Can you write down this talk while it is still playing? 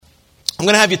I'm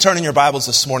going to have you turn in your Bibles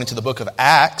this morning to the book of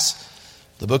Acts.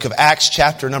 The book of Acts,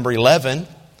 chapter number 11.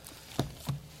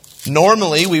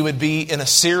 Normally, we would be in a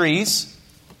series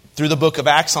through the book of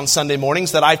Acts on Sunday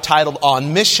mornings that I've titled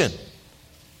On Mission.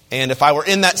 And if I were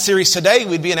in that series today,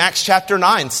 we'd be in Acts chapter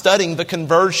 9, studying the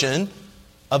conversion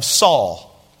of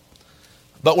Saul.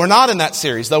 But we're not in that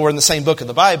series, though we're in the same book of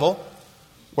the Bible.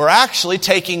 We're actually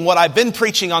taking what I've been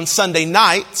preaching on Sunday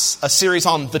nights, a series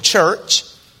on the church.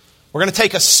 We're going to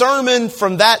take a sermon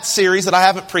from that series that I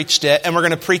haven't preached yet, and we're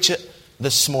going to preach it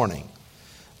this morning.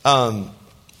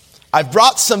 I've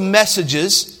brought some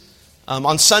messages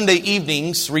on Sunday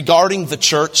evenings regarding the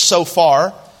church so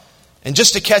far. And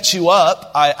just to catch you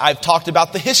up, I've talked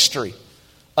about the history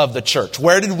of the church.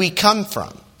 Where did we come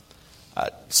from?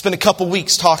 Spent a couple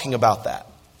weeks talking about that.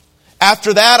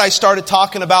 After that, I started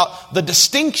talking about the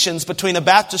distinctions between a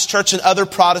Baptist church and other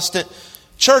Protestant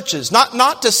churches.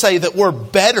 Not to say that we're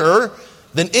better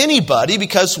than anybody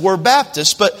because we're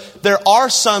Baptists, but there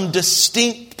are some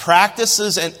distinct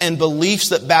practices and beliefs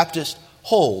that Baptists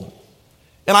hold.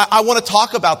 And I want to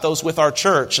talk about those with our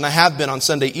church, and I have been on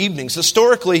Sunday evenings.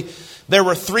 Historically, there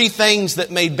were three things that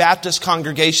made Baptist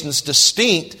congregations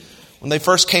distinct when they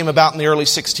first came about in the early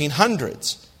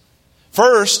 1600s.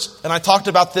 First, and I talked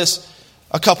about this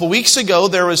a couple weeks ago,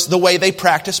 there was the way they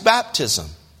practiced baptism.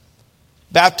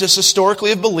 Baptists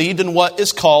historically have believed in what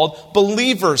is called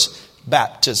believer's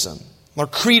baptism or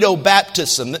credo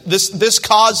baptism. This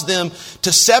caused them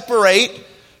to separate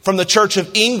from the Church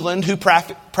of England who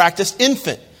practiced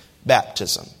infant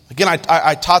baptism. Again,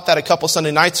 I taught that a couple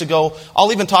Sunday nights ago.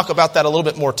 I'll even talk about that a little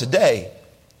bit more today.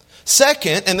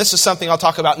 Second, and this is something I'll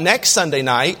talk about next Sunday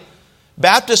night,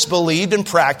 Baptists believed and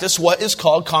practiced what is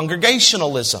called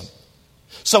congregationalism.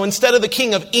 So instead of the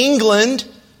King of England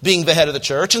being the head of the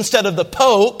church, instead of the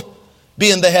Pope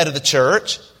being the head of the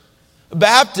church,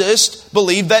 Baptists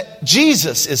believe that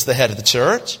Jesus is the head of the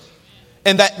church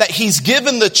and that He's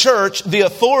given the church the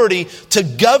authority to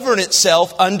govern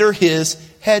itself under His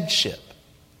headship.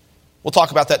 We'll talk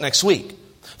about that next week.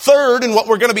 Third, and what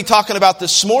we're going to be talking about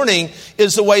this morning,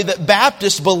 is the way that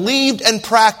Baptists believed and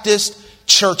practiced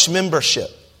church membership.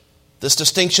 This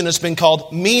distinction has been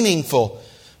called meaningful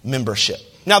membership.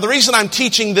 Now, the reason I'm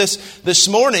teaching this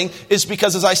morning is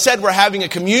because, as I said, we're having a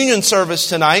communion service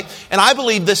tonight, and I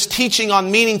believe this teaching on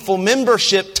meaningful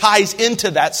membership ties into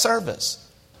that service.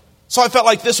 So I felt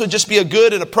like this would just be a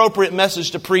good and appropriate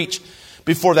message to preach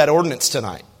before that ordinance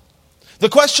tonight. The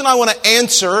question I want to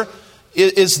answer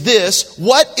is this: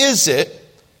 what is it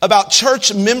about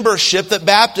church membership that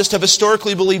Baptists have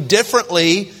historically believed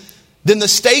differently than the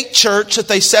state church that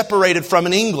they separated from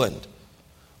in England?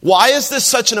 Why is this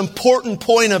such an important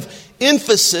point of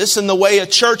emphasis in the way a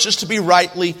church is to be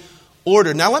rightly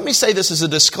ordered? Now, let me say this as a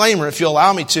disclaimer, if you'll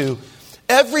allow me to.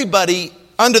 Everybody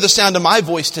under the sound of my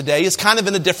voice today is kind of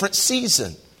in a different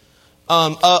season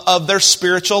of their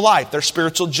spiritual life, their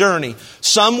spiritual journey.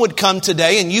 Some would come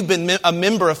today, and you've been a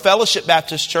member of Fellowship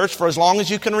Baptist Church for as long as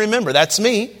you can remember. That's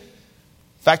me. In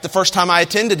fact, the first time I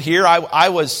attended here,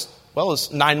 it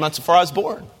was 9 months before I was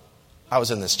born. I was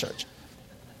in this church.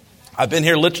 I've been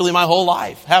here literally my whole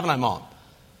life, haven't I, Mom?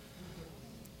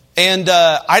 And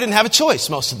I didn't have a choice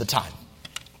most of the time.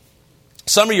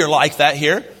 Some of you are like that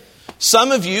here.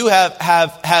 Some of you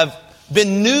have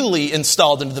been newly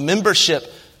installed into the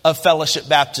membership of Fellowship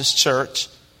Baptist Church,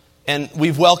 and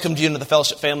we've welcomed you into the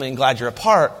Fellowship family and glad you're a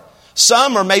part.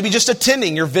 Some are maybe just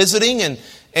attending. You're visiting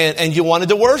and you wanted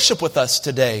to worship with us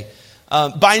today.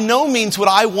 By no means would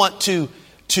I want to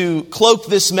cloak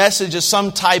this message as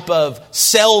some type of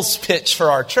sales pitch for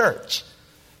our church.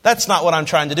 That's not what I'm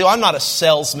trying to do. I'm not a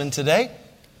salesman today.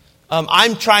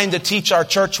 I'm trying to teach our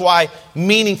church why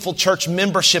meaningful church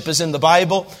membership is in the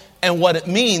Bible and what it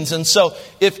means. And so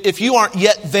if you aren't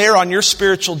yet there on your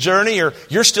spiritual journey, or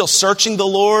you're still searching the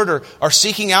Lord or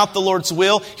seeking out the Lord's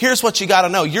will, here's what you got to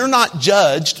know. You're not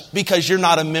judged because you're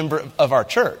not a member of our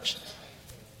church.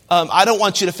 I don't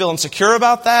want you to feel insecure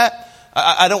about that.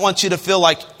 I don't want you to feel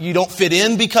like you don't fit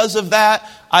in because of that.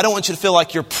 I don't want you to feel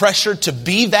like you're pressured to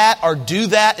be that or do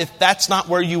that if that's not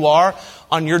where you are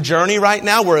on your journey right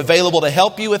now. We're available to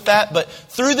help you with that. But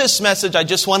through this message, I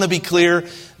just want to be clear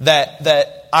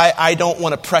that I don't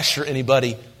want to pressure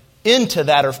anybody into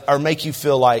that or make you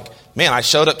feel like, man, I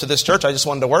showed up to this church, I just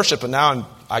wanted to worship, and now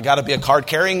I got to be a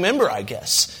card-carrying member, I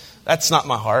guess. That's not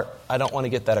my heart. I don't want to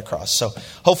get that across. So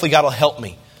hopefully God will help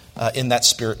me in that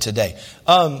spirit today.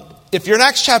 If you're in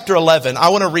Acts chapter 11, I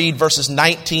want to read verses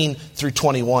 19 through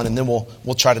 21, and then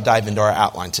we'll try to dive into our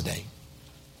outline today.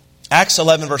 Acts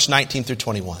 11, verse 19 through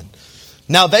 21.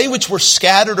 Now they which were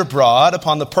scattered abroad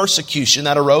upon the persecution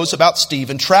that arose about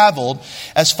Stephen traveled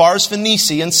as far as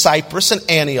Phoenicia and Cyprus and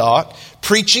Antioch,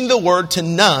 preaching the word to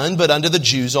none but unto the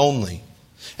Jews only.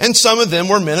 And some of them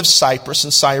were men of Cyprus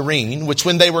and Cyrene, which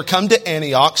when they were come to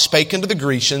Antioch spake unto the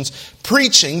Grecians,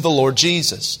 preaching the Lord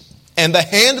Jesus. And the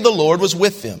hand of the Lord was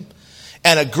with them.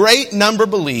 And a great number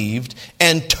believed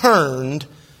and turned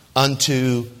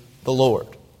unto the Lord.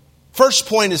 First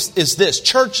point is this: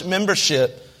 church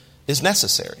membership is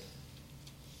necessary.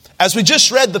 As we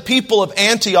just read, the people of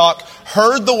Antioch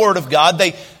heard the word of God.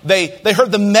 They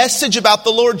heard the message about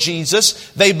the Lord Jesus.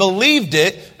 They believed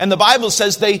it. And the Bible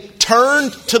says they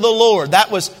turned to the Lord. That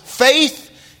was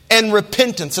faith and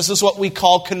repentance. This is what we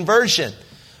call conversion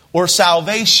or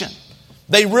salvation.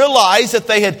 They realized that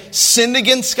they had sinned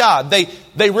against God.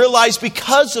 They realized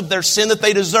because of their sin that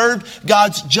they deserved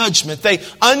God's judgment. They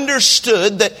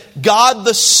understood that God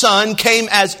the Son came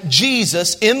as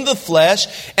Jesus in the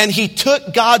flesh, and He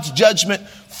took God's judgment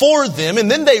for them. And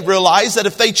then they realized that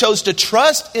if they chose to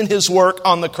trust in His work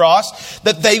on the cross,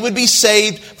 that they would be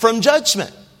saved from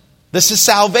judgment. This is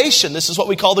salvation. This is what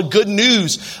we call the good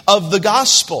news of the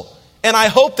gospel. And I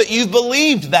hope that you've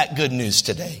believed that good news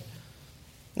today.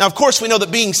 Now, of course, we know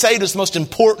that being saved is the most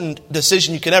important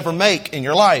decision you can ever make in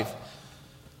your life.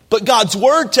 But God's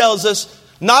Word tells us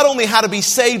not only how to be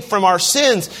saved from our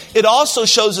sins, it also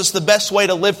shows us the best way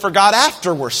to live for God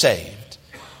after we're saved.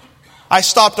 I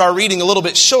stopped our reading a little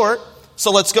bit short,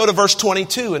 so let's go to verse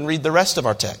 22 and read the rest of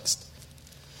our text.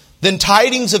 Then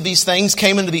tidings of these things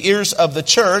came into the ears of the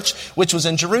church, which was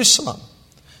in Jerusalem.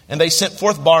 And they sent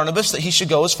forth Barnabas that he should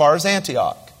go as far as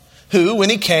Antioch. Who, when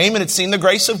he came and had seen the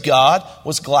grace of God,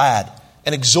 was glad,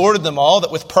 and exhorted them all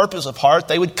that with purpose of heart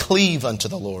they would cleave unto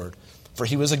the Lord. For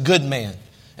he was a good man,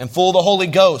 and full of the Holy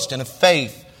Ghost and of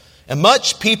faith. And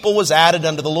much people was added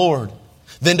unto the Lord.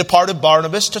 Then departed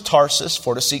Barnabas to Tarsus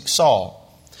for to seek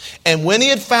Saul. And when he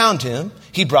had found him,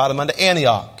 he brought him unto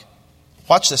Antioch.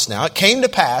 Watch this now. It came to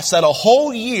pass that a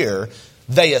whole year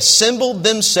they assembled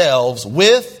themselves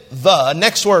with the,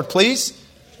 next word please,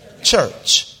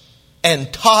 church.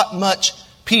 And taught much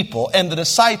people. And the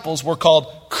disciples were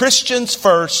called Christians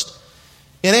first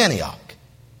in Antioch.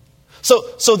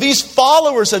 So these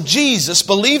followers of Jesus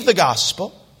believed the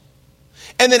gospel.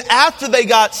 And then after they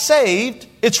got saved,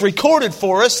 it's recorded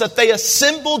for us that they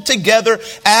assembled together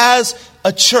as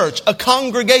a church, a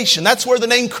congregation. That's where the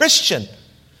name Christian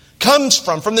comes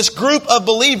from this group of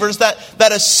believers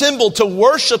that assembled to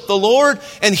worship the Lord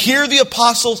and hear the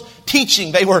apostles'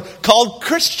 teaching. They were called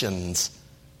Christians.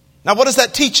 Now, what does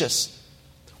that teach us?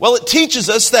 Well, it teaches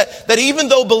us that even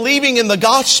though believing in the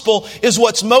gospel is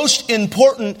what's most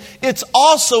important, it's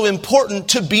also important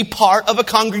to be part of a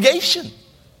congregation.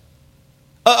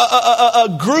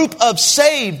 A group of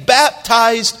saved,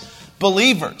 baptized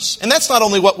believers. And that's not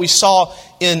only what we saw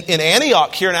in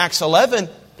Antioch here in Acts 11.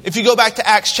 If you go back to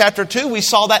Acts chapter 2, we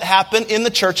saw that happen in the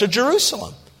church of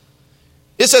Jerusalem.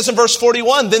 It says in verse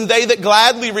 41, Then they that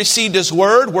gladly received His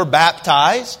word were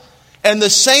baptized, and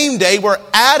the same day were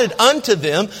added unto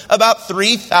them about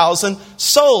 3,000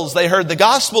 souls. They heard the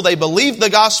gospel, they believed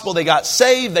the gospel, they got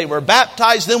saved, they were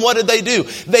baptized. Then what did they do?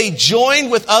 They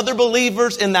joined with other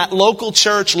believers in that local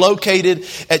church located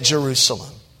at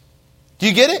Jerusalem. Do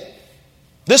you get it?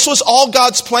 This was all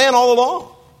God's plan all along.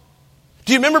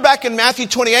 Do you remember back in Matthew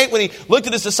 28 when He looked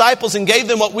at His disciples and gave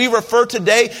them what we refer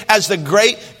today as the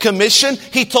Great Commission?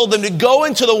 He told them to go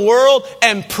into the world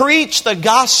and preach the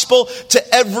gospel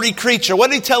to every creature.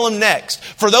 What did He tell them next?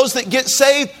 For those that get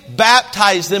saved,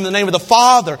 baptize them in the name of the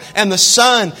Father and the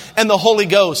Son and the Holy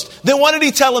Ghost. Then what did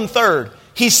He tell them third?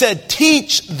 He said,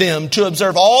 teach them to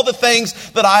observe all the things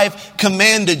that I've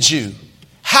commanded you.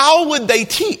 How would they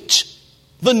teach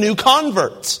the new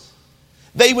converts?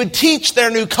 They would teach their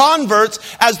new converts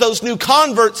as those new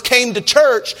converts came to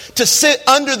church to sit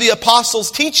under the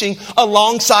apostles' teaching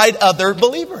alongside other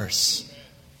believers.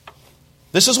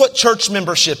 This is what church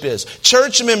membership is.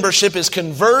 Church membership is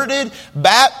converted,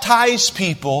 baptized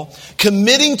people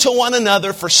committing to one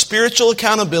another for spiritual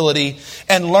accountability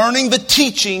and learning the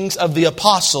teachings of the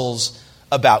apostles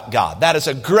about God. That is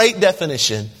a great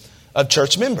definition of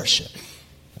church membership.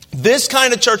 This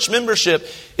kind of church membership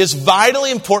is vitally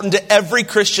important to every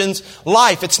Christian's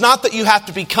life. It's not that you have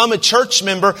to become a church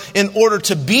member in order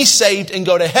to be saved and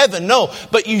go to heaven. No,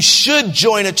 but you should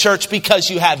join a church because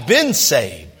you have been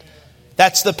saved.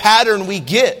 That's the pattern we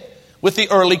get with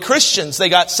the early Christians. They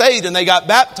got saved and they got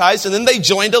baptized and then they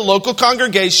joined a local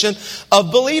congregation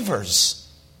of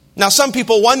believers. Now, some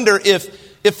people wonder if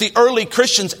the early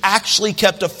Christians actually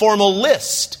kept a formal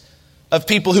list of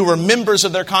people who were members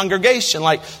of their congregation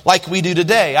like we do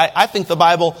today. I think the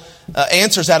Bible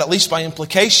answers that, at least by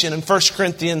implication, in 1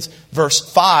 Corinthians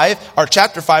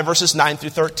chapter 5, verses 9 through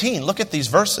 13. Look at these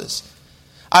verses.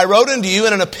 I wrote unto you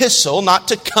in an epistle not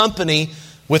to company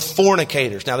with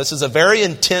fornicators. Now, this is a very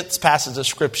intense passage of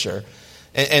Scripture,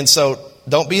 and so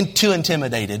don't be too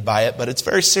intimidated by it, but it's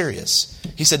very serious.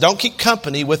 He said, don't keep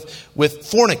company with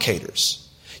fornicators.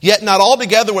 Yet not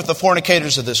altogether with the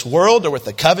fornicators of this world, or with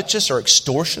the covetous, or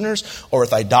extortioners, or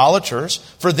with idolaters,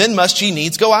 for then must ye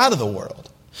needs go out of the world.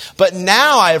 But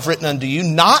now I have written unto you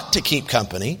not to keep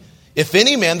company, if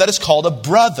any man that is called a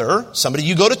brother, somebody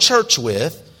you go to church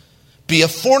with, be a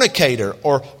fornicator,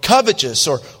 or covetous,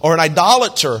 or an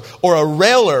idolater, or a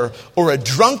railer, or a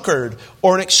drunkard,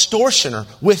 or an extortioner.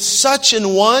 With such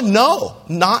an one, no,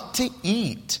 not to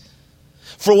eat.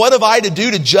 For what have I to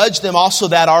do to judge them also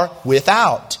that are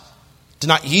without? Do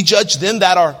not ye judge them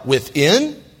that are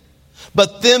within?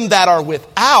 But them that are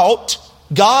without,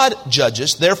 God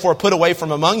judges. Therefore put away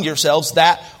from among yourselves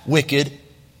that wicked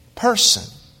person.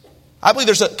 I believe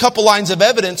there's a couple lines of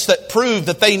evidence that prove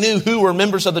that they knew who were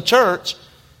members of the church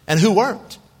and who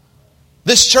weren't.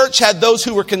 This church had those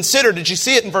who were considered, did you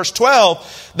see it in verse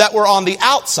 12, that were on the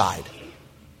outside,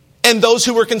 and those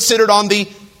who were considered on the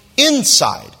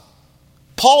inside.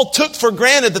 Paul took for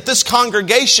granted that this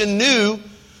congregation knew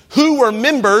who were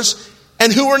members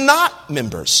and who were not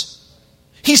members.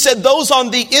 He said those on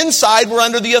the inside were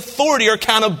under the authority or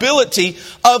accountability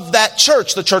of that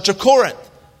church, the church of Corinth.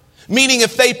 Meaning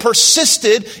if they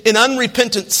persisted in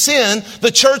unrepentant sin,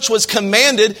 the church was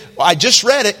commanded, I just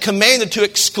read it, commanded to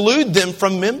exclude them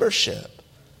from membership.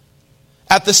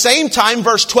 At the same time,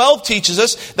 verse 12 teaches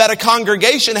us that a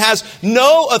congregation has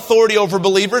no authority over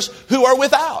believers who are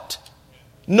without.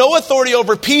 No authority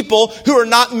over people who are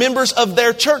not members of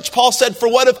their church. Paul said, for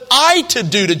what have I to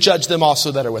do to judge them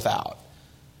also that are without?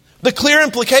 The clear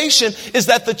implication is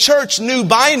that the church knew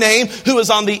by name who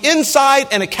was on the inside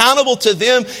and accountable to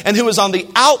them, and who was on the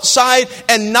outside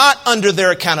and not under their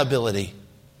accountability.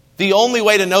 The only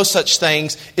way to know such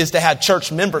things is to have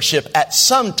church membership at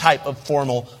some type of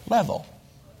formal level.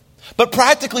 But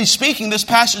practically speaking, this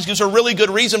passage gives a really good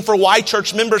reason for why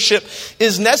church membership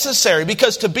is necessary.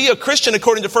 Because to be a Christian,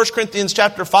 according to 1 Corinthians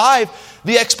chapter 5,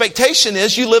 the expectation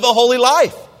is you live a holy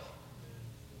life.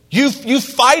 You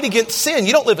fight against sin.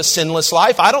 You don't live a sinless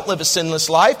life. I don't live a sinless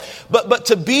life. But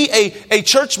to be a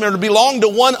church member, to belong to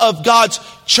one of God's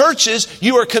churches,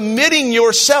 you are committing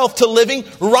yourself to living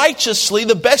righteously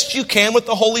the best you can with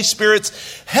the Holy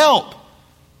Spirit's help.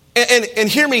 And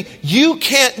hear me, you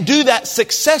can't do that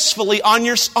successfully on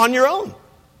your own.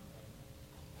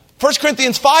 1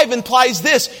 Corinthians 5 implies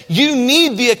this. You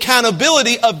need the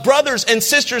accountability of brothers and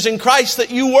sisters in Christ that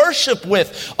you worship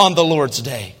with on the Lord's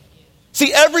day.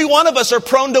 See, every one of us are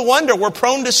prone to wander. We're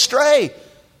prone to stray.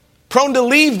 Prone to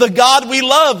leave the God we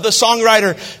love, the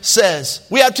songwriter says.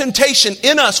 We have temptation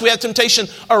in us. We have temptation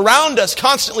around us,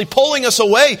 constantly pulling us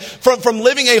away from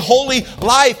living a holy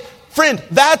life. Friend,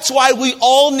 that's why we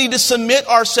all need to submit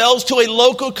ourselves to a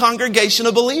local congregation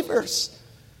of believers.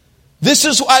 This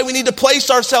is why we need to place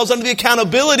ourselves under the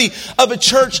accountability of a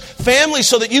church family,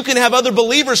 so that you can have other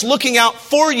believers looking out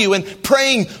for you and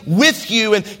praying with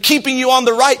you and keeping you on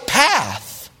the right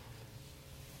path.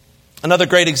 Another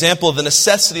great example of the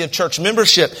necessity of church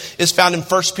membership is found in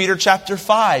 1 Peter chapter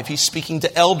 5. He's speaking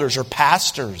to elders or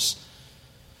pastors.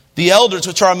 The elders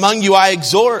which are among you I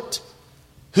exhort,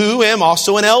 who am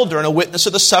also an elder and a witness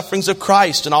of the sufferings of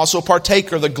Christ, and also a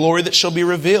partaker of the glory that shall be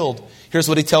revealed. Here's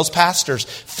what he tells pastors.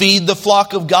 Feed the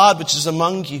flock of God which is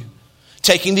among you,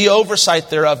 taking the oversight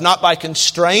thereof, not by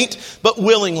constraint, but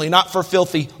willingly, not for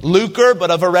filthy lucre,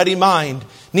 but of a ready mind.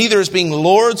 Neither as being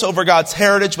lords over God's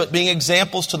heritage, but being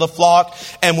examples to the flock.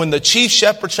 And when the chief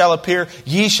shepherd shall appear,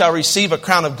 ye shall receive a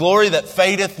crown of glory that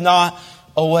fadeth not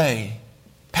away.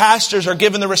 Pastors are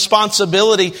given the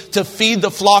responsibility to feed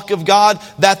the flock of God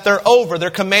that they're over. They're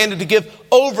commanded to give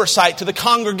oversight to the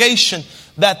congregation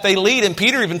that they lead. And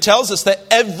Peter even tells us that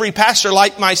every pastor,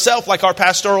 like myself, like our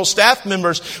pastoral staff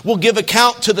members, will give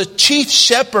account to the chief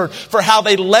shepherd for how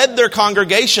they led their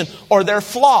congregation or their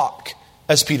flock,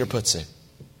 as Peter puts it.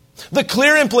 The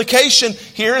clear implication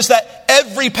here is that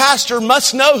every pastor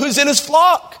must know who's in his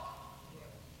flock.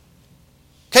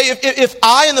 Okay, if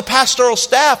I and the pastoral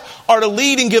staff are to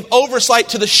lead and give oversight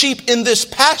to the sheep in this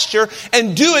pasture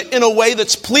and do it in a way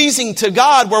that's pleasing to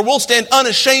God, where we'll stand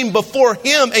unashamed before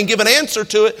Him and give an answer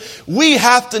to it, we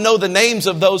have to know the names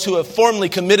of those who have formally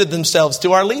committed themselves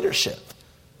to our leadership.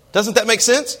 Doesn't that make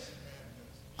sense?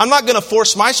 I'm not going to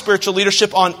force my spiritual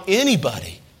leadership on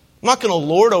anybody. I'm not going to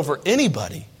lord over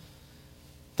anybody.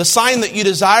 The sign that you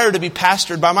desire to be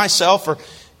pastored by myself or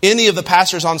any of the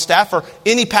pastors on staff or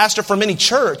any pastor from any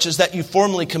church is that you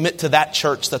formally commit to that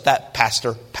church that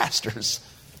pastor pastors.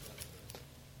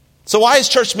 So why is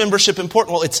church membership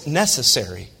important? Well, it's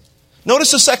necessary.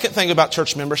 Notice the second thing about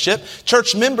church membership.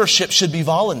 Church membership should be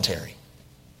voluntary.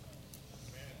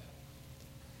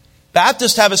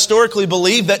 Baptists have historically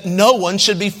believed that no one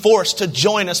should be forced to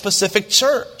join a specific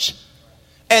church.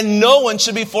 And no one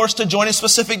should be forced to join a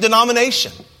specific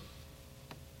denomination.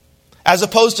 As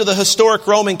opposed to the historic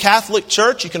Roman Catholic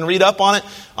Church, you can read up on it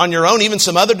on your own, even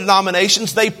some other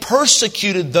denominations, they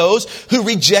persecuted those who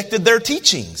rejected their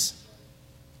teachings.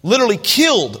 Literally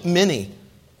killed many.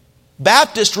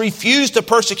 Baptists refused to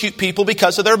persecute people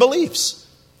because of their beliefs.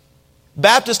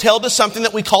 Baptists held to something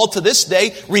that we call to this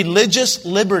day religious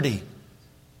liberty.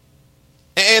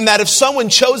 And that if someone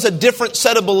chose a different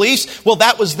set of beliefs, well,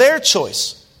 that was their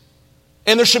choice.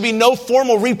 And there should be no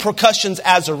formal repercussions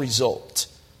as a result.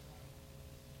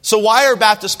 So why are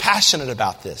Baptists passionate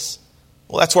about this?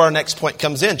 Well, that's where our next point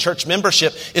comes in. Church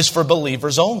membership is for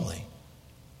believers only.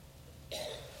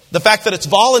 The fact that it's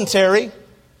voluntary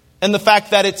and the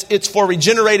fact that it's for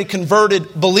regenerated,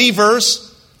 converted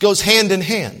believers goes hand in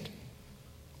hand.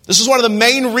 This is one of the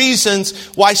main reasons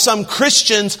why some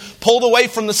Christians pulled away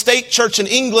from the state church in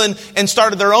England and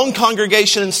started their own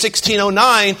congregation in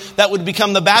 1609 that would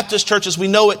become the Baptist church as we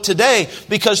know it today,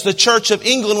 because the Church of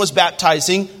England was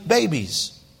baptizing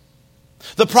babies.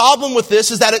 The problem with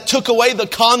this is that it took away the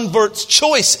convert's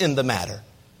choice in the matter.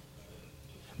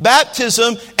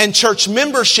 Baptism and church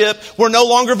membership were no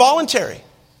longer voluntary.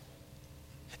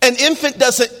 An infant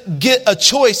doesn't get a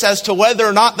choice as to whether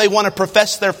or not they want to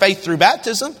profess their faith through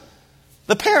baptism.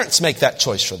 The parents make that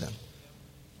choice for them.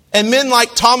 And men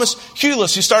like Thomas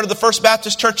Hewlett, who started the First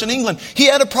Baptist Church in England, he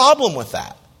had a problem with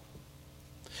that.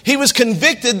 He was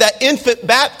convicted that infant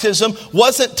baptism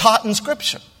wasn't taught in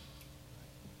Scripture.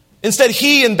 Instead,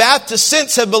 he and Baptists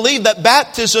since have believed that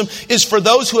baptism is for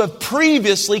those who have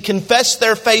previously confessed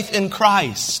their faith in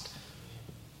Christ.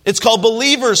 It's called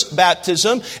believer's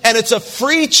baptism, and it's a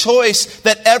free choice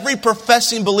that every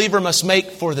professing believer must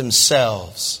make for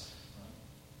themselves.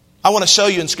 I want to show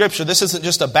you in Scripture, this isn't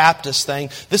just a Baptist thing.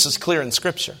 This is clear in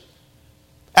Scripture.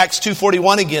 Acts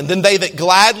 2:41 again. Then they that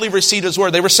gladly received His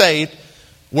word, they were saved,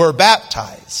 were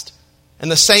baptized.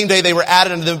 And the same day they were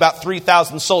added unto them about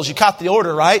 3,000 souls. You caught the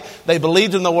order, right? They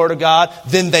believed in the Word of God,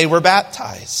 then they were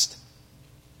baptized.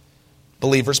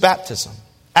 Believer's baptism.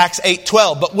 Acts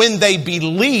 8:12. But when they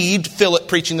believed Philip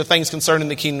preaching the things concerning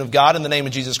the kingdom of God in the name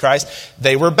of Jesus Christ,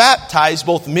 they were baptized,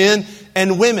 both men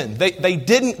and women. They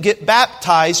didn't get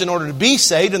baptized in order to be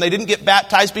saved, and they didn't get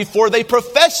baptized before they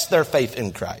professed their faith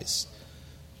in Christ.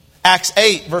 Acts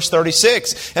 8, verse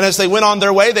 36. And as they went on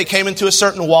their way, they came into a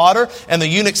certain water, and the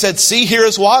eunuch said, See, here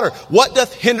is water. What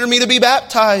doth hinder me to be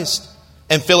baptized?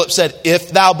 And Philip said,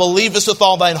 If thou believest with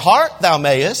all thine heart, thou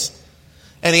mayest.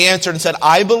 And he answered and said,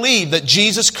 I believe that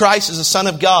Jesus Christ is the Son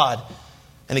of God.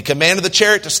 And he commanded the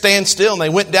chariot to stand still, and they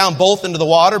went down both into the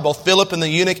water, both Philip and the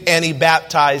eunuch, and he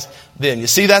baptized them. You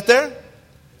see that there?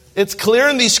 It's clear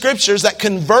in these scriptures that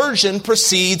conversion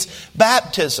precedes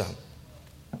baptism.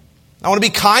 I want to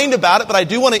be kind about it, but I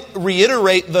do want to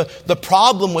reiterate the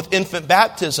problem with infant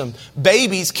baptism.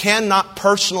 Babies cannot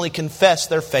personally confess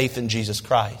their faith in Jesus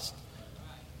Christ.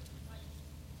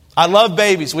 I love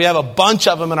babies. We have a bunch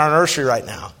of them in our nursery right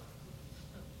now.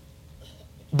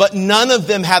 But none of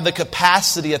them have the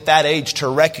capacity at that age to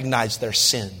recognize their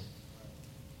sin,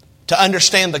 to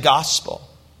understand the gospel,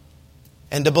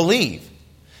 and to believe.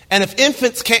 And if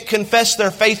infants can't confess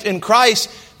their faith in Christ,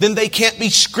 then they can't be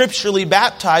scripturally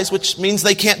baptized, which means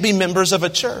they can't be members of a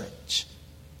church.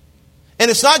 And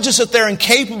it's not just that they're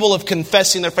incapable of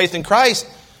confessing their faith in Christ.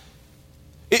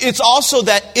 It's also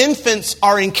that infants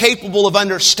are incapable of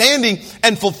understanding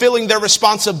and fulfilling their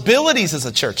responsibilities as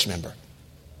a church member.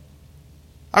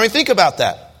 I mean, think about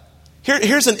that.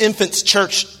 Here's an infant's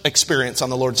church experience on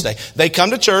the Lord's Day. They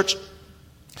come to church.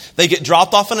 They get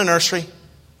dropped off in a nursery.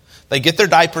 They get their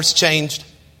diapers changed.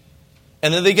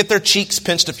 And then they get their cheeks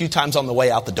pinched a few times on the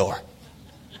way out the door.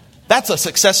 That's a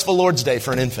successful Lord's Day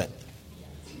for an infant.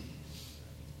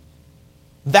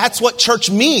 That's what church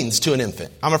means to an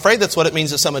infant. I'm afraid that's what it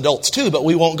means to some adults too, but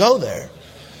we won't go there.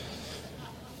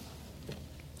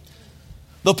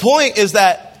 The point is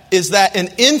that an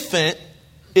infant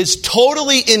is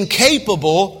totally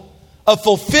incapable of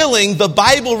fulfilling the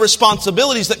Bible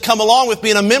responsibilities that come along with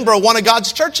being a member of one of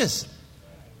God's churches.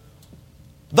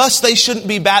 Thus, they shouldn't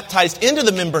be baptized into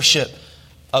the membership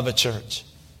of a church.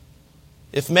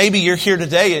 If maybe you're here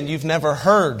today and you've never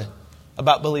heard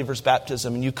about believer's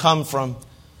baptism, and you come from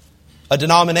a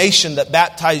denomination that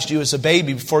baptized you as a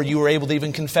baby before you were able to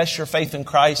even confess your faith in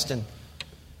Christ, and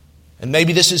And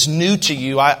maybe this is new to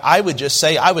you. I would just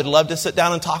say, I would love to sit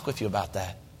down and talk with you about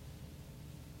that.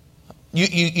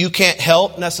 You can't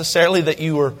help necessarily that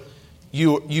you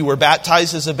were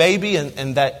baptized as a baby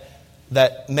and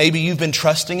that maybe you've been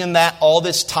trusting in that all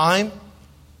this time.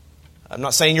 I'm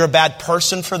not saying you're a bad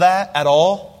person for that at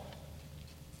all.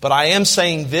 But I am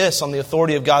saying this on the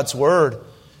authority of God's Word.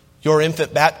 Your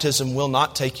infant baptism will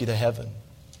not take you to heaven.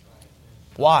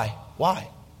 Why? Why?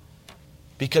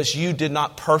 Because you did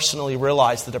not personally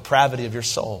realize the depravity of your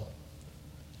soul.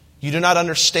 You do not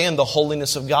understand the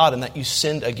holiness of God and that you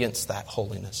sinned against that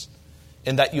holiness.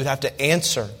 And that you'd have to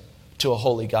answer to a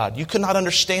holy God. You could not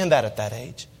understand that at that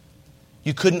age.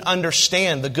 You couldn't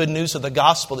understand the good news of the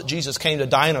gospel that Jesus came to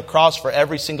die on a cross for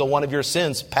every single one of your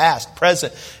sins, past,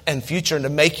 present, and future, and to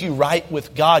make you right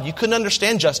with God. You couldn't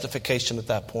understand justification at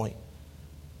that point.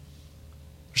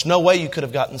 There's no way you could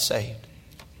have gotten saved.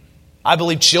 I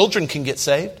believe children can get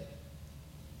saved,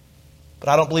 but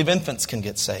I don't believe infants can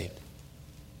get saved.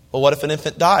 Well, what if an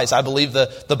infant dies? I believe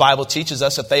the Bible teaches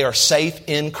us that they are safe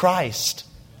in Christ.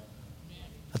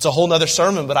 That's a whole other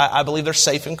sermon, but I believe they're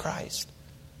safe in Christ.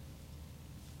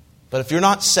 But if you're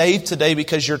not saved today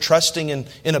because you're trusting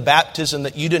in a baptism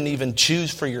that you didn't even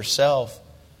choose for yourself,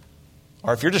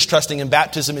 or if you're just trusting in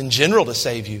baptism in general to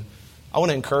save you, I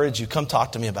want to encourage you, come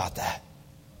talk to me about that.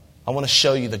 I want to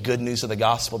show you the good news of the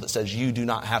gospel that says you do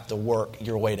not have to work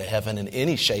your way to heaven in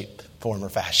any shape, form, or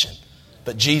fashion.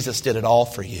 But Jesus did it all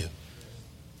for you.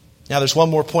 Now there's one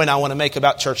more point I want to make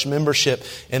about church membership,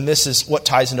 and this is what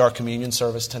ties into our communion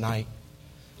service tonight.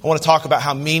 I want to talk about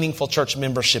how meaningful church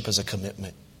membership is a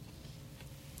commitment.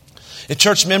 If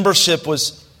church membership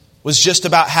was just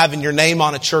about having your name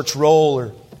on a church roll,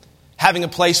 or having a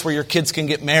place where your kids can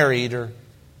get married, or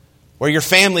where your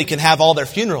family can have all their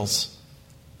funerals,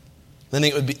 then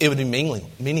it would be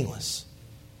meaningless.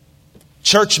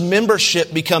 Church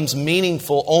membership becomes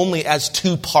meaningful only as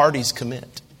two parties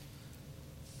commit.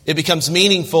 It becomes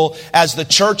meaningful as the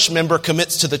church member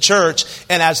commits to the church,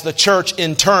 and as the church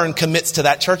in turn commits to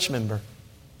that church member.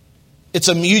 It's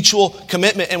a mutual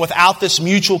commitment, and without this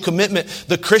mutual commitment,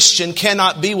 the Christian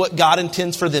cannot be what God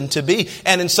intends for them to be.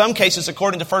 And in some cases,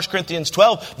 according to 1 Corinthians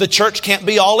 12, the church can't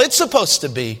be all it's supposed to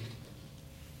be.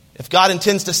 If God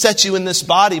intends to set you in this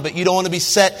body, but you don't want to be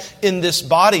set in this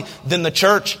body, then the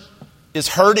church is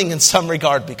hurting in some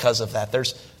regard because of that.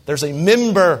 There's a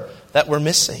member that we're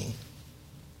missing.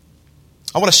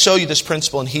 I want to show you this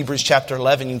principle in Hebrews chapter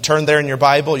 11. You can turn there in your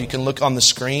Bible. You can look on the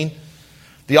screen.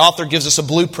 The author gives us a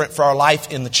blueprint for our life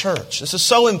in the church. This is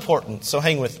so important, so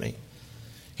hang with me.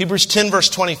 Hebrews 10 verse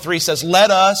 23 says,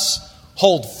 "Let us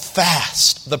hold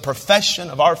fast the profession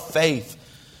of our faith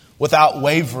without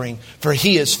wavering, for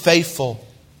He is faithful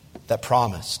that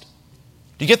promised."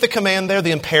 Do you get the command there,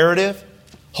 the imperative?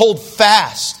 Hold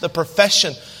fast the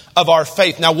profession of our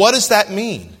faith. Now, what does that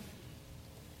mean?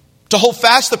 To hold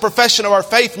fast the profession of our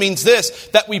faith means this,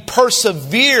 that we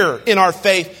persevere in our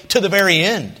faith to the very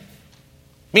end.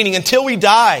 Meaning until we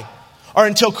die or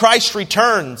until Christ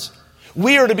returns,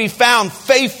 we are to be found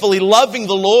faithfully loving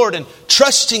the Lord and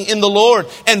trusting in the Lord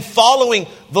and following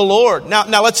the Lord.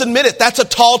 Now let's admit it, that's a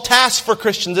tall task for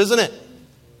Christians, isn't it?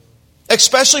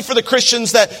 Especially for the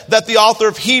Christians that the author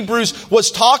of Hebrews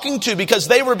was talking to, because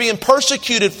they were being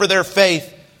persecuted for their faith.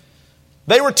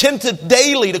 They were tempted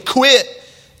daily to quit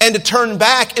and to turn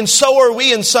back. And so are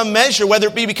we in some measure, whether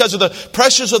it be because of the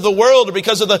pressures of the world or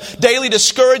because of the daily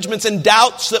discouragements and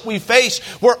doubts that we face.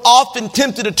 We're often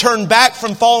tempted to turn back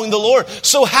from following the Lord.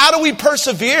 So how do we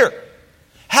persevere?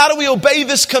 How do we obey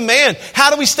this command?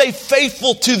 How do we stay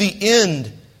faithful to the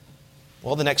end?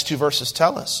 Well, the next two verses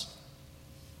tell us.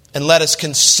 "And let us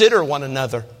consider one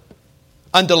another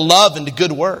unto love and to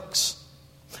good works,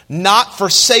 not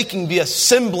forsaking the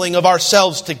assembling of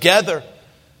ourselves together,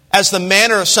 as the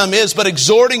manner of some is, but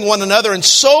exhorting one another, and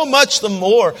so much the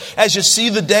more as you see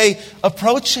the day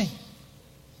approaching."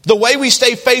 The way we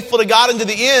stay faithful to God into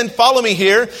the end, follow me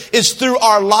here, is through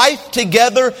our life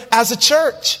together as a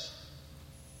church.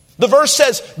 The verse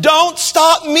says, don't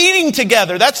stop meeting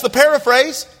together. That's the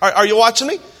paraphrase. Are you watching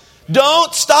me?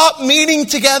 Don't stop meeting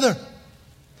together.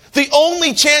 The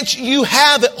only chance you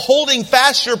have at holding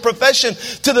fast your profession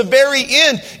to the very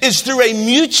end is through a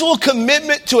mutual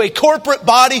commitment to a corporate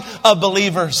body of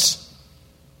believers.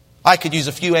 I could use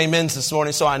a few amens this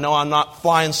morning, so I know I'm not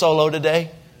flying solo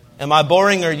today. Am I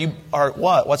boring, or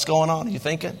what? What's going on? Are you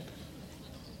thinking?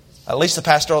 At least the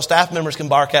pastoral staff members can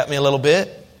bark at me a little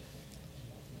bit.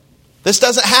 This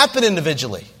doesn't happen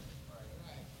individually.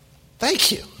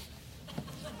 Thank you.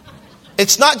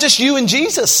 It's not just you and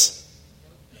Jesus.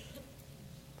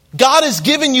 God has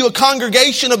given you a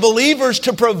congregation of believers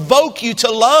to provoke you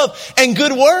to love and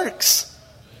good works.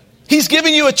 He's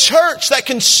given you a church that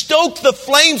can stoke the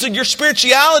flames of your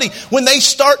spirituality when they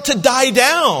start to die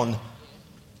down.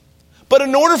 But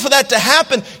in order for that to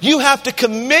happen, you have to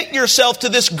commit yourself to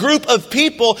this group of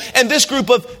people. And this group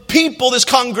of people, this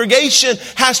congregation,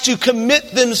 has to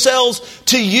commit themselves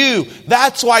to you.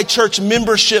 That's why church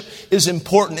membership is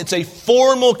important. It's a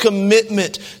formal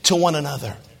commitment to one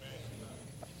another.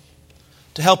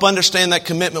 To help understand that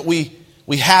commitment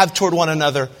we have toward one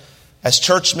another as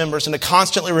church members, and to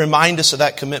constantly remind us of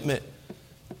that commitment,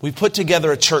 we put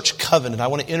together a church covenant. I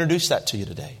want to introduce that to you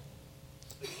today.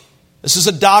 This is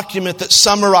a document that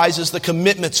summarizes the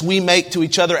commitments we make to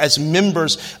each other as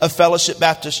members of Fellowship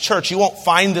Baptist Church. You won't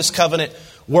find this covenant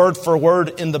word for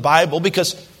word in the Bible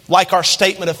because, like our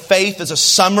statement of faith is a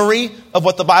summary of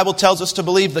what the Bible tells us to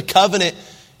believe, the covenant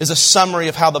is a summary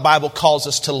of how the Bible calls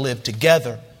us to live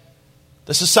together.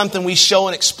 This is something we show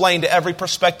and explain to every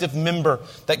prospective member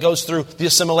that goes through the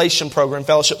assimilation program,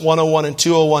 Fellowship 101 and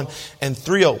 201 and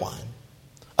 301.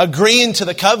 Agreeing to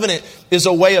the covenant is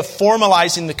a way of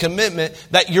formalizing the commitment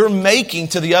that you're making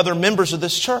to the other members of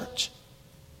this church.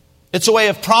 It's a way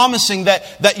of promising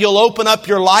that you'll open up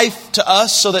your life to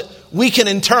us so that we can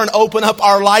in turn open up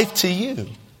our life to you.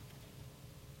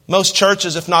 Most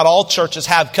churches, if not all churches,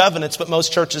 have covenants, but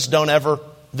most churches don't ever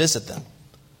visit them.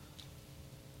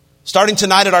 Starting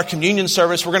tonight at our communion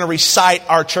service, we're going to recite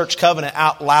our church covenant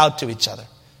out loud to each other.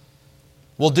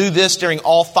 We'll do this during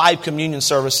all 5 communion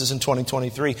services in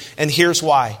 2023. And here's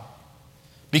why.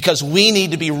 Because we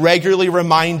need to be regularly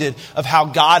reminded of how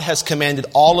God has commanded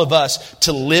all of us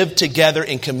to live together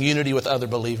in community with other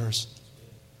believers.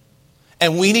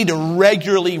 And we need to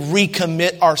regularly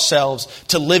recommit ourselves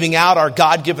to living out our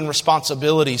God-given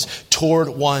responsibilities toward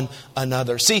one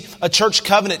another. See, a church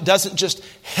covenant doesn't just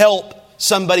help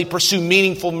somebody pursue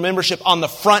meaningful membership on the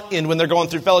front end when they're going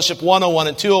through Fellowship 101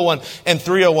 and 201 and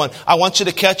 301. I want you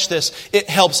to catch this. It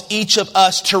helps each of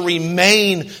us to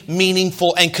remain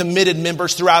meaningful and committed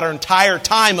members throughout our entire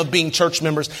time of being church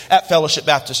members at Fellowship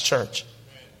Baptist Church.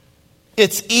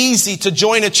 It's easy to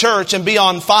join a church and be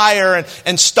on fire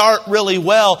and start really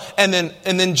well, and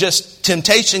then just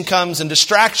temptation comes and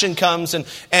distraction comes and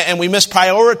we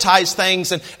misprioritize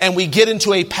things and we get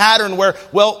into a pattern where,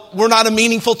 well, we're not a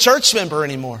meaningful church member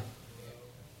anymore.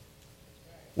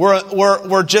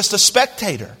 We're just a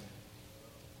spectator.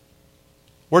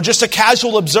 We're just a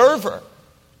casual observer.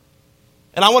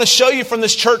 And I want to show you from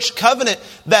this church covenant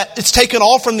that it's taken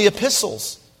all from the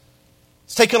epistles.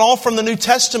 It's taken all from the New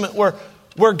Testament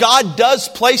where God does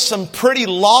place some pretty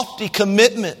lofty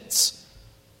commitments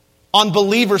on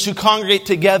believers who congregate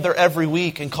together every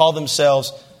week and call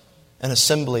themselves an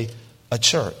assembly, a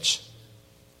church.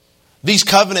 These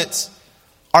covenants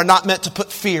are not meant to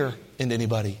put fear into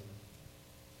anybody.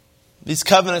 These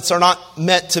covenants are not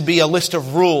meant to be a list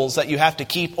of rules that you have to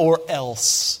keep or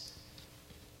else.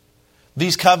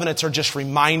 These covenants are just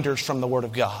reminders from the Word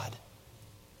of God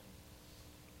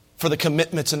for the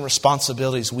commitments and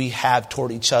responsibilities we have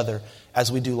toward each other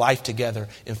as we do life together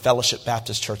in Fellowship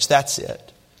Baptist Church. That's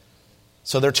it.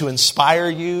 So they're to inspire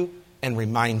you and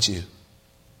remind you,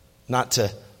 not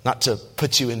to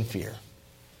put you in fear.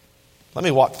 Let me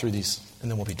walk through these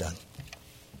and then we'll be done.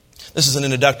 This is an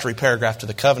introductory paragraph to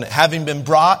the covenant. Having been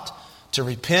brought to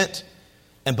repent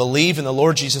and believe in the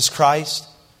Lord Jesus Christ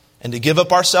and to give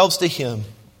up ourselves to Him,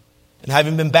 and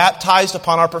having been baptized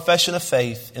upon our profession of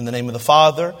faith in the name of the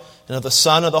Father and of the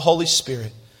Son and of the Holy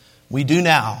Spirit, we do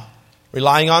now,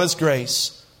 relying on His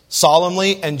grace,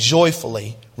 solemnly and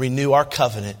joyfully renew our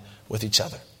covenant with each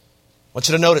other. I want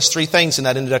you to notice 3 things in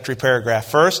that introductory paragraph.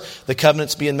 First, the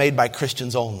covenant's being made by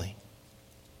Christians only.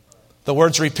 The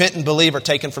words repent and believe are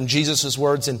taken from Jesus'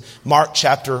 words in Mark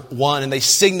chapter 1, and they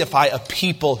signify a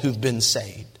people who've been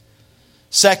saved.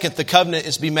 Second, the covenant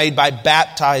is being made by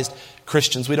baptized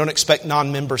Christians. We don't expect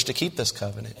non-members to keep this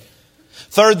covenant.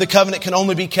 Third, the covenant can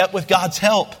only be kept with God's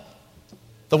help.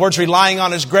 The words relying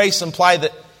on His grace imply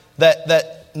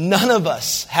that none of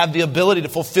us have the ability to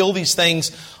fulfill these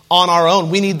things on our own.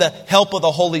 We need the help of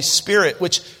the Holy Spirit,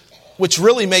 which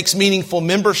really makes meaningful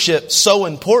membership so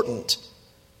important,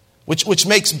 which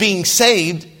makes being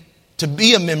saved to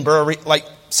be a member, like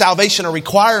salvation, a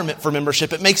requirement for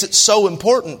membership. It makes it so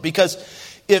important because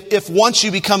if once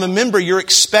you become a member, you're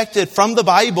expected from the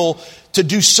Bible to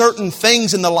do certain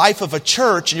things in the life of a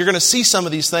church, and you're going to see some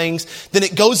of these things, then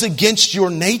it goes against your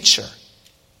nature.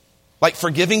 Like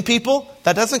forgiving people,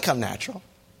 that doesn't come natural.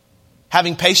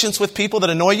 Having patience with people that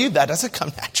annoy you, that doesn't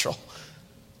come natural.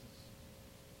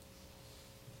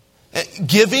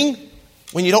 Giving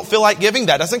when you don't feel like giving,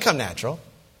 that doesn't come natural.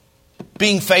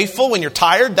 Being faithful when you're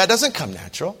tired, that doesn't come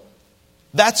natural.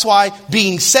 That's why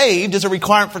being saved is a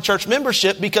requirement for church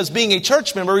membership, because being a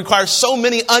church member requires so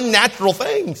many unnatural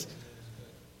things.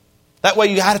 That way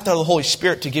you got to throw the Holy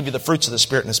Spirit to give you the fruits of the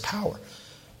Spirit and His power.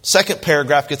 Second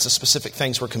paragraph gets the specific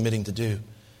things we're committing to do.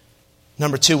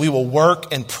 Number 2, we will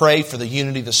work and pray for the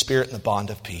unity of the Spirit and the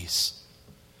bond of peace.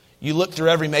 You look through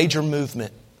every major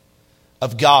movement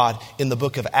of God in the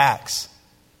book of Acts,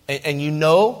 and you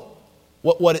know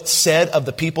what it said of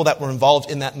the people that were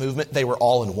involved in that movement. They were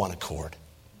all in one accord.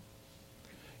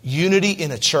 Unity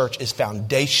in a church is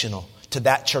foundational to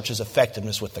that church's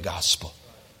effectiveness with the gospel.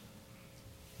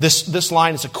 This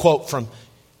line is a quote from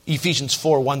Ephesians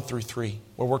 4:1-3,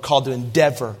 where we're called to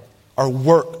endeavor or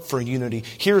work for unity.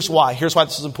 Here's why. Here's why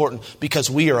this is important. Because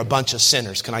we are a bunch of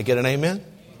sinners. Can I get an amen?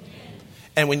 Amen.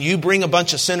 And when you bring a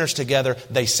bunch of sinners together,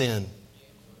 they sin.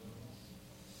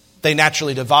 They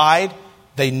naturally divide,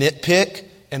 they nitpick,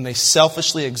 and they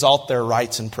selfishly exalt their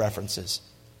rights and preferences.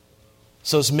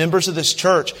 So as members of this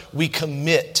church, we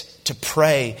commit to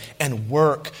pray and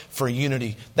work for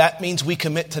unity. That means we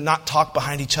commit to not talk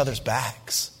behind each other's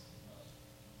backs.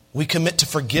 We commit to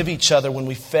forgive each other when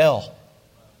we fail.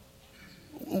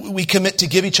 We commit to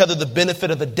give each other the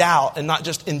benefit of the doubt and not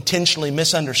just intentionally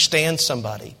misunderstand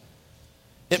somebody.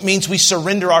 It means we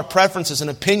surrender our preferences and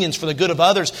opinions for the good of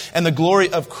others and the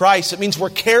glory of Christ. It means we're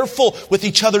careful with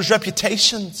each other's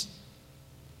reputations.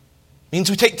 It means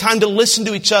we take time to listen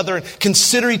to each other and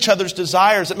consider each other's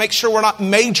desires. It makes sure we're not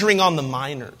majoring on the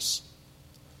minors.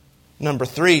 Number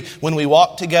 3, when we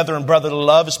walk together in brotherly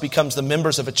love as becomes the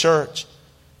members of a church,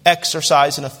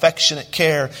 exercise an affectionate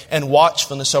care and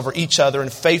watchfulness over each other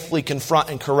and faithfully confront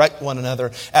and correct one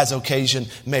another as occasion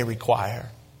may require.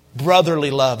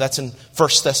 Brotherly love, that's in 1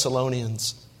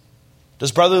 Thessalonians.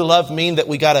 Does brotherly love mean that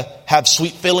we got to have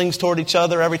sweet feelings toward each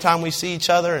other every time we see each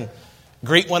other and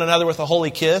greet one another with a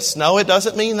holy kiss? No, it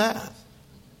doesn't mean that.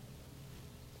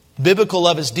 Biblical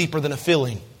love is deeper than a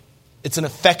feeling. It's an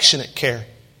affectionate care.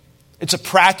 It's a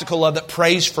practical love that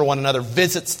prays for one another,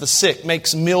 visits the sick,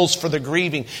 makes meals for the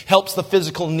grieving, helps the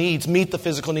physical needs, meet the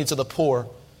physical needs of the poor.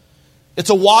 It's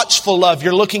a watchful love.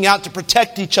 You're looking out to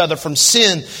protect each other from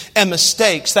sin and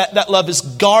mistakes. That love is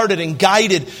guarded and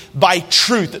guided by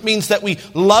truth. It means that we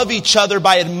love each other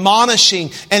by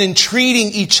admonishing and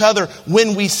entreating each other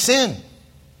when we sin.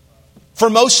 For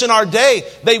most in our day,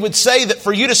 they would say that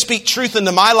for you to speak truth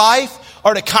into my life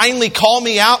or to kindly call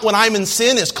me out when I'm in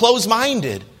sin is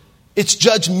closed-minded. It's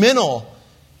judgmental.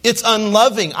 It's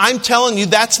unloving. I'm telling you,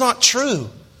 that's not true.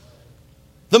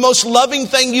 The most loving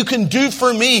thing you can do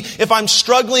for me if I'm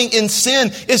struggling in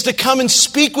sin is to come and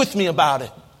speak with me about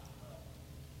it.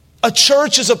 A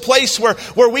church is a place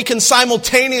where we can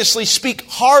simultaneously speak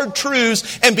hard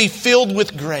truths and be filled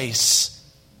with grace.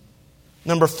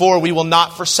 Number 4, we will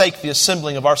not forsake the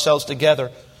assembling of ourselves together,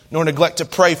 nor neglect to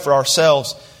pray for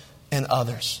ourselves and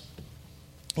others.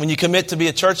 When you commit to be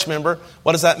a church member,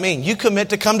 what does that mean? You commit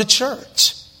to come to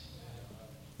church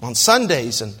on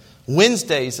Sundays and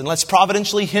Wednesdays, unless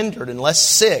providentially hindered, unless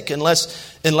sick,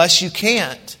 unless you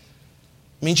can't.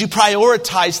 It means you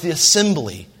prioritize the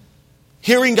assembly.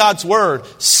 Hearing God's word,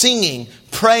 singing,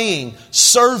 praying,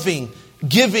 serving,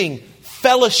 giving,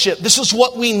 fellowship. This is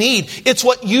what we need. It's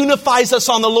what unifies us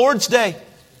on the Lord's Day.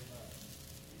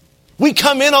 We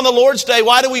come in on the Lord's Day.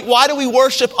 Why do we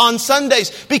worship on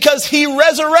Sundays? Because He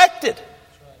resurrected.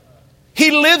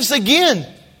 He lives again.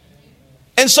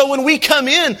 And so when we come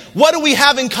in, what do we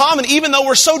have in common, even though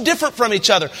we're so different from each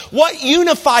other? What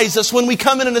unifies us when we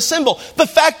come in and assemble? The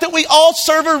fact that we all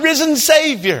serve a risen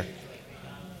Savior.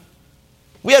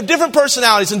 We have different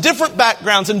personalities and different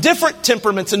backgrounds and different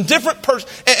temperaments and different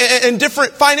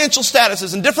different financial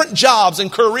statuses and different jobs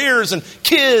and careers and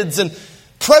kids and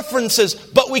preferences.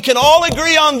 But we can all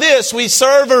agree on this. We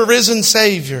serve a risen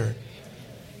Savior.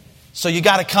 So you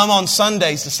got to come on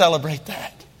Sundays to celebrate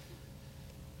that.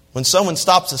 When someone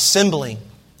stops assembling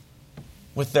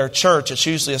with their church, it's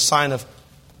usually a sign of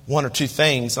one or two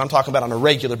things. And I'm talking about on a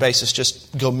regular basis,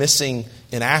 just go missing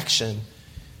in action.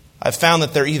 I've found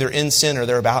that they're either in sin or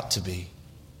they're about to be.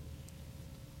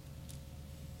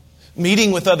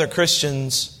 Meeting with other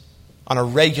Christians on a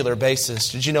regular basis,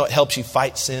 did you know it helps you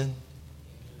fight sin?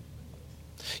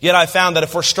 Yet I found that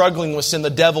if we're struggling with sin, the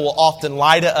devil will often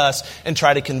lie to us and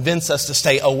try to convince us to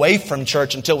stay away from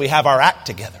church until we have our act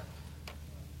together.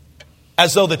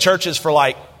 As though the church is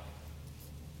for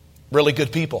really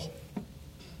good people.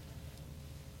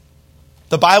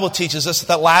 The Bible teaches us that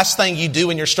the last thing you do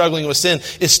when you're struggling with sin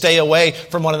is stay away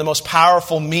from one of the most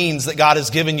powerful means that God has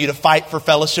given you to fight for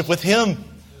fellowship with Him.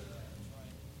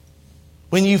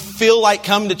 When you feel like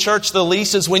coming to church the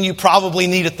least is when you probably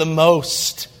need it the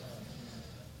most.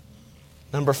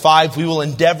 Number 5, we will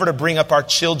endeavor to bring up our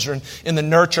children in the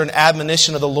nurture and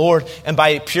admonition of the Lord, and by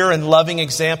a pure and loving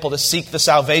example to seek the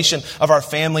salvation of our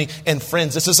family and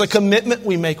friends. This is a commitment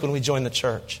we make when we join the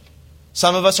church.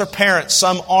 Some of us are parents,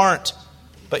 some aren't.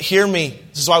 But hear me,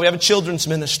 this is why we have a children's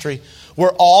ministry.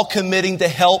 We're all committing to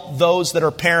help those that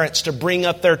are parents to bring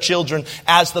up their children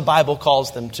as the Bible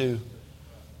calls them to.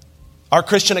 Our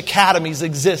Christian academies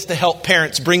exist to help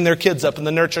parents bring their kids up in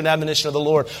the nurture and admonition of the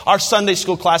Lord. Our Sunday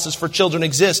school classes for children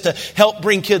exist to help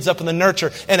bring kids up in the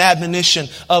nurture and admonition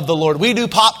of the Lord. We do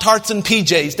Pop-Tarts and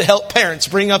PJs to help parents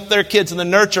bring up their kids in the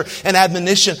nurture and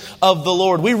admonition of the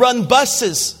Lord. We run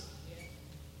buses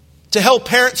to help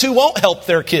parents who won't help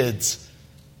their kids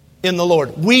in the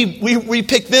Lord. We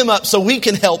pick them up so we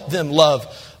can help them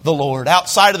love the Lord.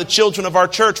 Outside of the children of our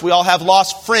church, we all have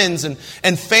lost friends and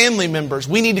family members.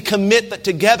 We need to commit that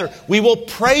together we will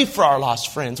pray for our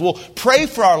lost friends. We'll pray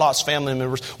for our lost family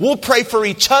members. We'll pray for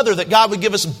each other that God would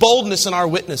give us boldness in our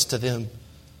witness to them.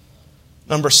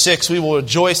 Number 6, we will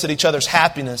rejoice at each other's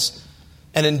happiness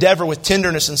and endeavor with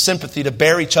tenderness and sympathy to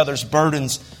bear each other's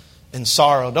burdens and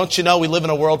sorrow. Don't you know we live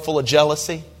in a world full of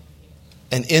jealousy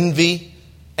and envy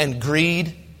and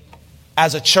greed?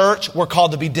 As a church, we're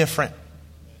called to be different.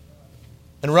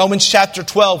 In Romans chapter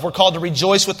 12, we're called to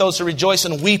rejoice with those who rejoice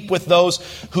and weep with those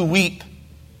who weep.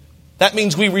 That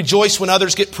means we rejoice when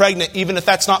others get pregnant, even if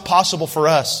that's not possible for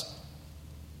us.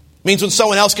 It means when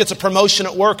someone else gets a promotion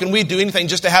at work and we do anything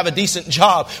just to have a decent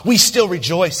job, we still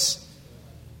rejoice.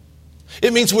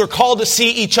 It means we're called to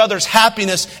see each other's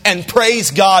happiness and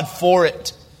praise God for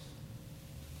it.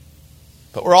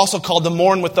 But we're also called to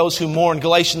mourn with those who mourn.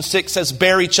 Galatians 6 says,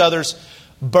 bear each other's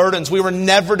burdens. We were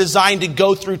never designed to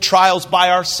go through trials by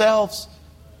ourselves.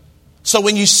 So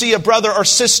when you see a brother or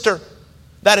sister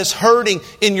that is hurting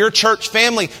in your church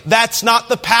family, that's not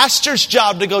the pastor's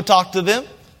job to go talk to them.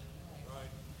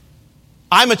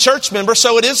 I'm a church member,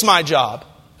 so it is my job.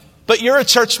 But you're a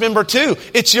church member too.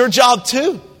 It's your job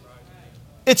too.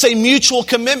 It's a mutual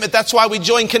commitment. That's why we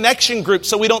join connection groups,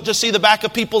 so we don't just see the back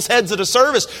of people's heads at a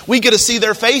service. We get to see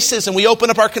their faces, and we open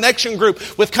up our connection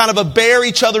group with kind of a bear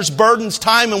each other's burdens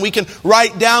time, and we can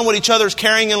write down what each other's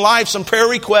carrying in life, some prayer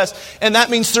requests. And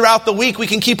that means throughout the week we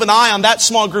can keep an eye on that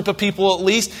small group of people at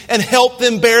least and help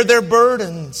them bear their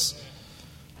burdens.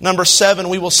 Number 7,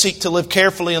 we will seek to live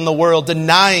carefully in the world,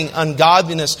 denying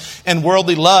ungodliness and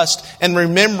worldly lust, and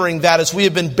remembering that as we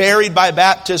have been buried by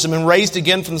baptism and raised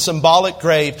again from the symbolic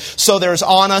grave, so there is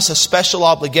on us a special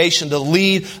obligation to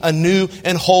lead a new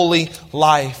and holy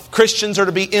life. Christians are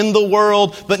to be in the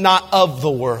world, but not of the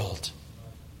world.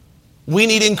 We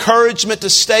need encouragement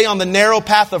to stay on the narrow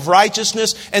path of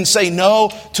righteousness and say no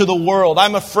to the world.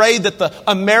 I'm afraid that the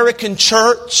American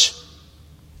church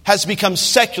has become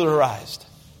secularized.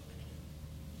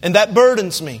 And that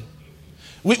burdens me.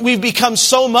 We've become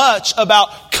so much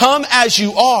about come as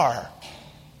you are.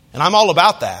 And I'm all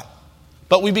about that.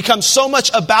 But we've become so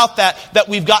much about that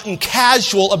we've gotten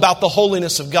casual about the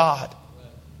holiness of God.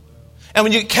 And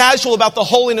when you get casual about the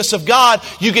holiness of God,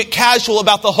 you get casual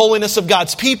about the holiness of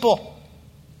God's people.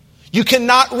 You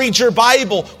cannot read your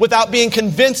Bible without being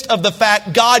convinced of the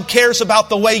fact God cares about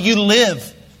the way you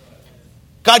live.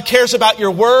 God cares about your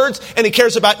words, and He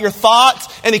cares about your thoughts,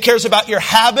 and He cares about your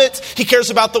habits. He cares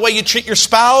about the way you treat your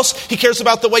spouse. He cares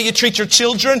about the way you treat your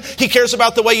children. He cares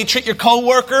about the way you treat your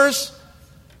co-workers.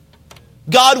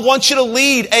 God wants you to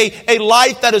lead a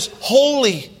life that is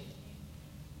holy.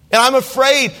 And I'm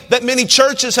afraid that many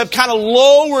churches have kind of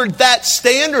lowered that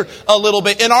standard a little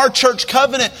bit. In our church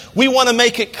covenant, we want to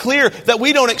make it clear that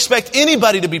we don't expect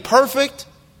anybody to be perfect.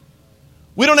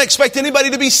 We don't expect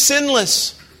anybody to be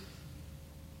sinless.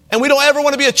 And we don't ever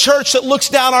want to be a church that looks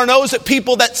down our nose at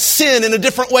people that sin in a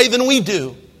different way than we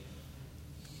do.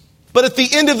 But at the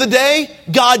end of the day,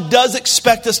 God does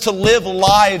expect us to live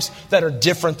lives that are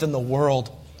different than the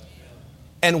world.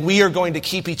 And we are going to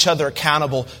keep each other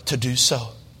accountable to do so.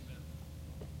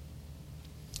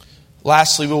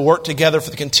 Lastly, we'll work together for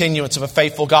the continuance of a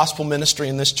faithful gospel ministry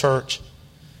in this church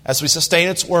as we sustain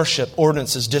its worship,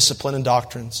 ordinances, discipline, and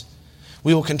doctrines.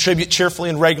 We will contribute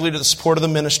cheerfully and regularly to the support of the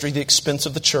ministry, the expense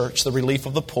of the church, the relief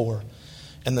of the poor,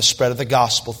 and the spread of the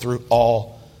gospel through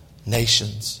all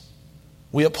nations.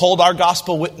 We uphold our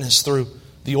gospel witness through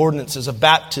the ordinances of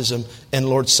baptism and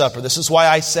Lord's Supper. This is why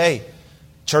I say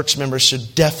church members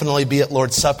should definitely be at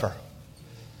Lord's Supper.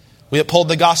 We uphold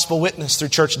the gospel witness through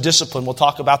church discipline. We'll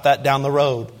talk about that down the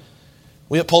road.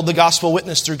 We uphold the gospel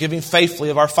witness through giving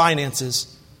faithfully of our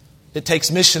finances. It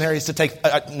takes missionaries to take.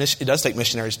 It does take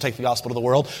missionaries to take the gospel to the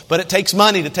world, but it takes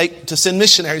money to send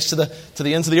missionaries to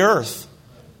the ends of the earth.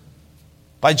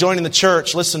 By joining the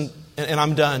church, listen and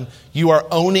I'm done, you are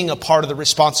owning a part of the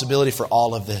responsibility for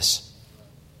all of this.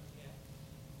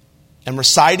 And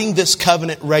reciting this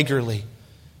covenant regularly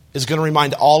is going to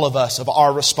remind all of us of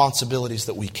our responsibilities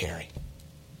that we carry.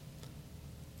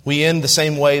 We end the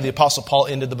same way the Apostle Paul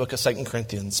ended the book of 2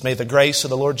 Corinthians. May the grace of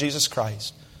the Lord Jesus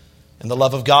Christ and the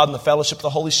love of God and the fellowship of the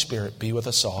Holy Spirit be with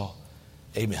us all.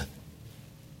 Amen.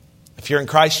 If you're in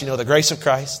Christ, you know the grace of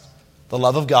Christ, the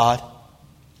love of God,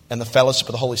 and the fellowship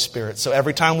of the Holy Spirit. So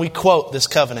every time we quote this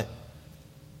covenant,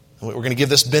 we're going to give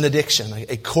this benediction,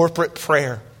 a corporate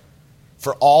prayer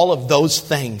for all of those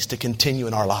things to continue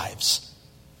in our lives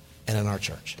and in our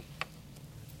church.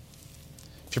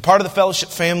 If you're part of the fellowship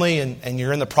family and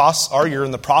you're in the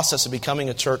process of becoming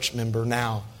a church member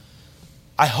now,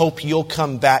 I hope you'll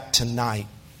come back tonight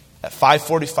at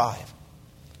 5:45,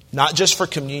 not just for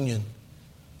communion,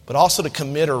 but also to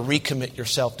commit or recommit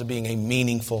yourself to being a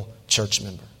meaningful church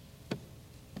member.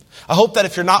 I hope that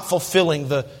if you're not fulfilling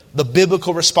the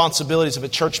biblical responsibilities of a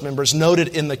church member as noted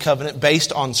in the covenant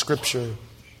based on Scripture,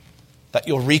 that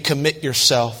you'll recommit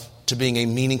yourself to being a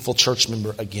meaningful church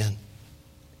member again.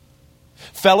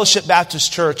 Fellowship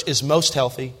Baptist Church is most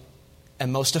healthy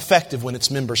and most effective when its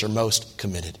members are most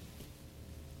committed.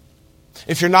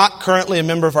 If you're not currently a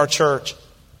member of our church,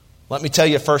 let me tell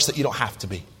you first that you don't have to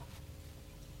be.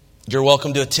 You're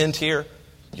welcome to attend here.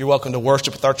 You're welcome to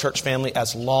worship with our church family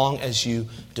as long as you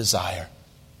desire.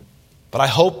 But I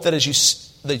hope that as you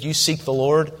seek the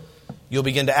Lord, you'll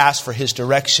begin to ask for His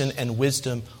direction and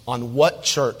wisdom on what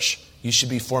church you should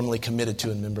be formally committed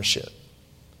to in membership.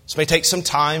 This may take some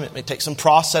time. It may take some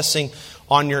processing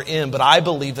on your end. But I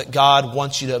believe that God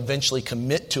wants you to eventually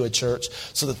commit to a church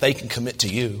so that they can commit to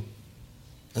you.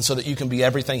 And so that you can be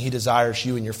everything He desires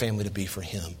you and your family to be for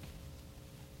Him.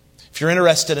 If you're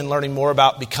interested in learning more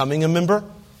about becoming a member,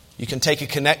 you can take a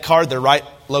Connect card. They're right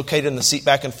located in the seat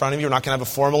back in front of you. We're not going to have a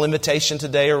formal invitation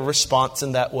today or a response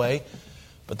in that way.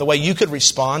 But the way you could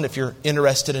respond if you're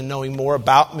interested in knowing more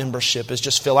about membership is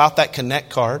just fill out that Connect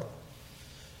card.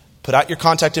 Put out your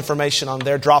contact information on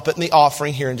there. Drop it in the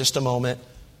offering here in just a moment.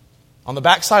 On the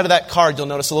back side of that card, you'll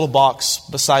notice a little box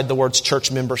beside the words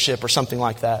church membership or something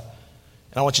like that.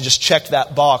 And I want you to just check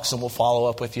that box and we'll follow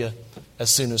up with you as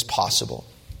soon as possible.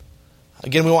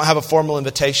 Again, we won't have a formal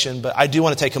invitation, but I do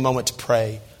want to take a moment to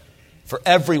pray for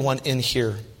everyone in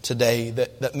here today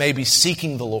that may be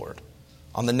seeking the Lord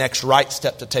on the next right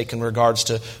step to take in regards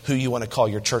to who you want to call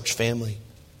your church family.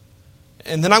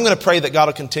 And then I'm going to pray that God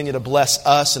will continue to bless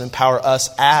us and empower us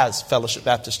as Fellowship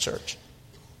Baptist Church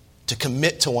to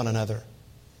commit to one another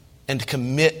and to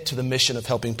commit to the mission of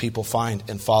helping people find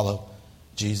and follow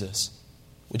Jesus.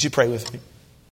 Would you pray with me?